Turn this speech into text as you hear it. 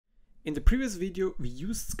In the previous video, we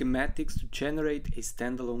used schematics to generate a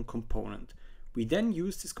standalone component. We then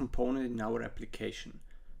used this component in our application.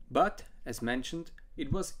 But, as mentioned,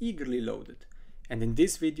 it was eagerly loaded. And in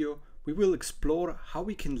this video, we will explore how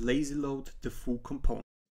we can lazy load the full component.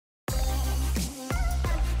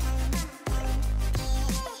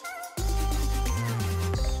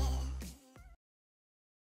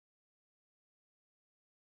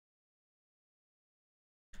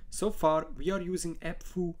 So far, we are using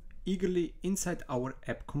app_foo eagerly inside our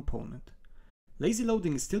app component. Lazy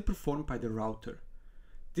loading is still performed by the router.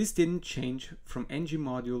 This didn't change from ng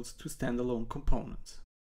modules to standalone components.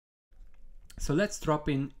 So let's drop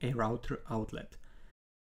in a router outlet.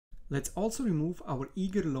 Let's also remove our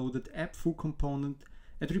eager loaded app_foo component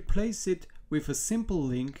and replace it with a simple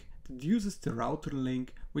link that uses the router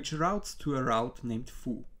link which routes to a route named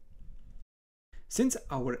foo. Since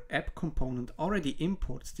our app component already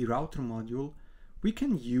imports the router module, we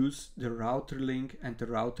can use the router link and the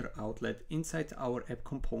router outlet inside our app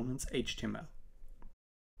component's HTML.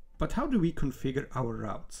 But how do we configure our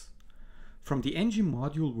routes? From the ng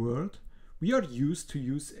module world, we are used to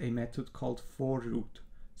use a method called forRoute.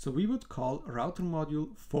 So we would call router module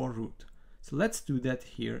forRoute. So let's do that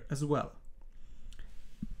here as well.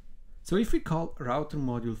 So if we call router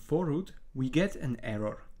module forRoute, we get an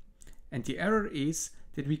error. And the error is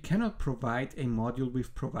that we cannot provide a module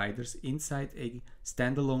with providers inside a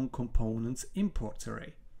standalone components imports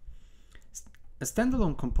array. A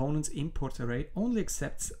standalone components imports array only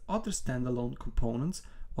accepts other standalone components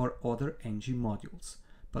or other ng modules,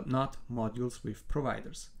 but not modules with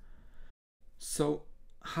providers. So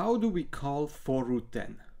how do we call forRoute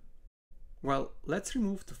then? Well, let's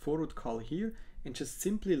remove the forRoute call here and just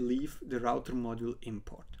simply leave the router module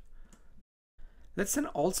import. Let's then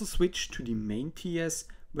also switch to the main TS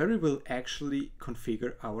where we will actually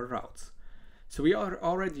configure our routes. So we are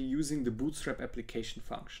already using the Bootstrap application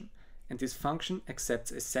function, and this function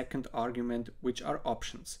accepts a second argument, which are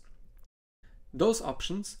options. Those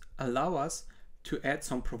options allow us to add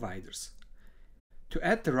some providers. To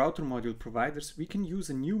add the router module providers, we can use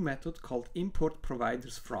a new method called import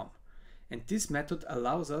providers from, and this method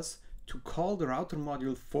allows us to call the router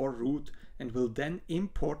module forRoute and will then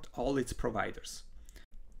import all its providers.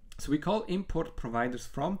 So we call import providers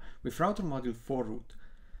from with router module forRoute.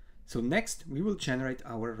 So next we will generate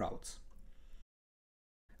our routes.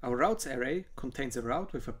 Our routes array contains a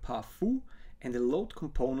route with a path foo and a load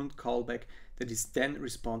component callback that is then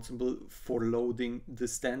responsible for loading the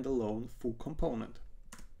standalone foo component.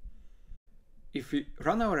 If we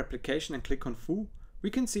run our application and click on foo, we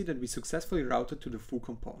can see that we successfully routed to the foo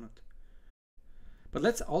component. But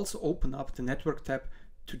let's also open up the network tab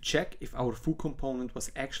to check if our foo component was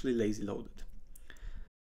actually lazy loaded.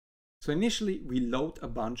 So initially we load a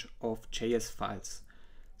bunch of JS files.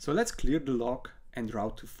 So let's clear the log and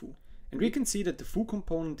route to foo. And we can see that the foo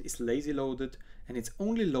component is lazy loaded and it's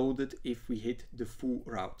only loaded if we hit the foo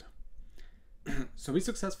route. So we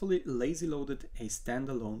successfully lazy loaded a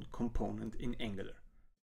standalone component in Angular.